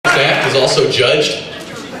is also judged.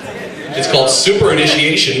 It's called Super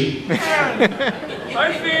Initiation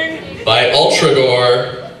by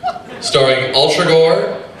Ultra-Gor, starring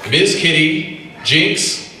Ultra-Gor, Ms. Kitty,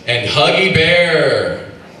 Jinx, and Huggy Bear.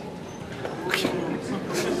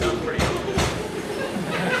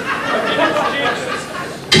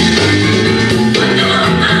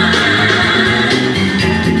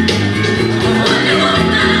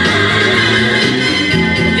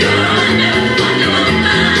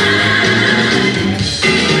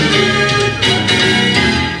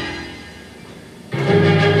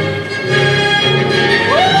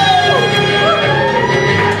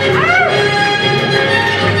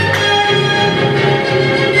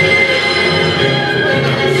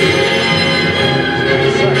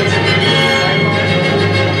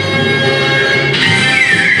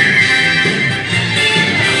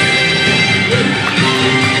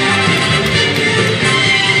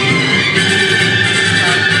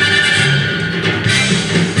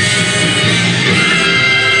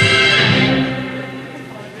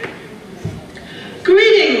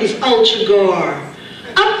 Ultra-Gor.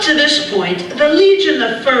 Up to this point, the Legion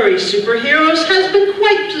of Furry Superheroes has been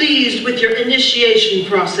quite pleased with your initiation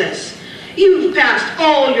process. You've passed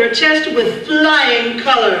all your tests with flying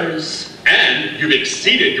colors. And you've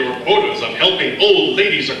exceeded your quotas of helping old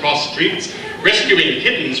ladies across streets, rescuing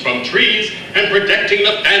kittens from trees, and protecting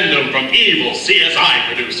the fandom from evil CSI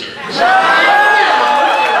producers.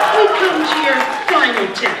 Now, we come to your final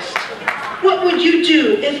test. What would you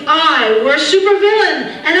do if I were a supervillain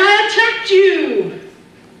and I attacked you?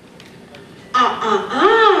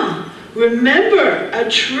 Remember, a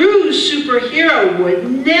true superhero would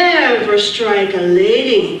never strike a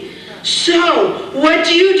lady. So, what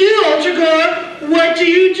do you do, Ultra-Gor? What do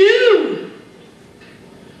you do?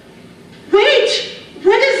 Wait,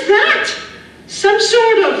 what is that? Some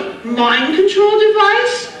sort of mind control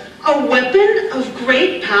device? A weapon of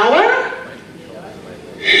great power?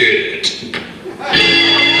 Hit.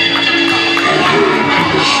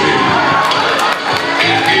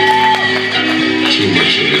 Too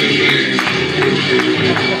much of anything.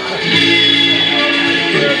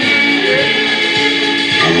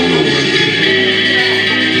 I don't know what it is.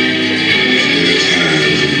 There are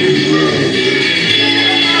times when we love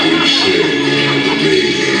that we said the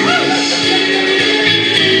babies.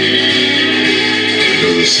 It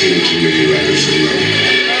doesn't seem to me like it's enough.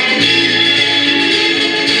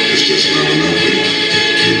 It's just not enough.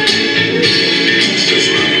 It's just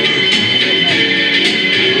not enough.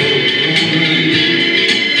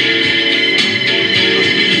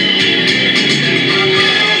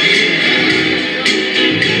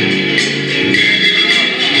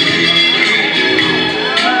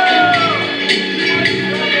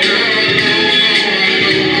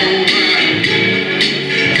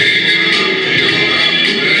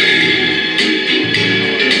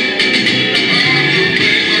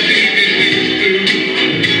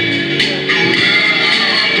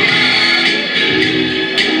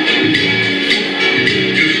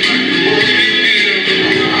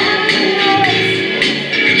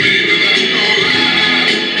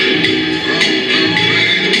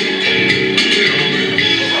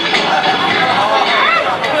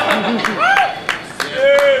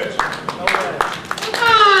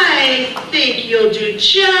 You'll do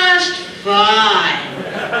just fine.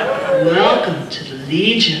 Welcome to the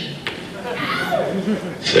Legion.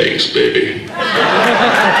 Thanks, baby.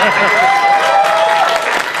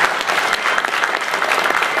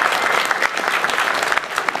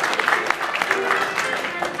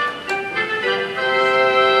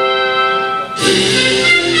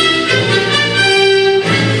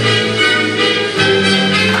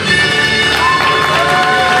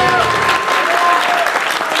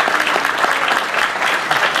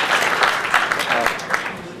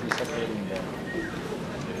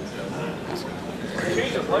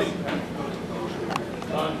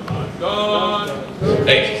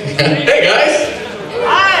 Hey guys!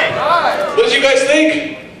 Hi! What did you guys think?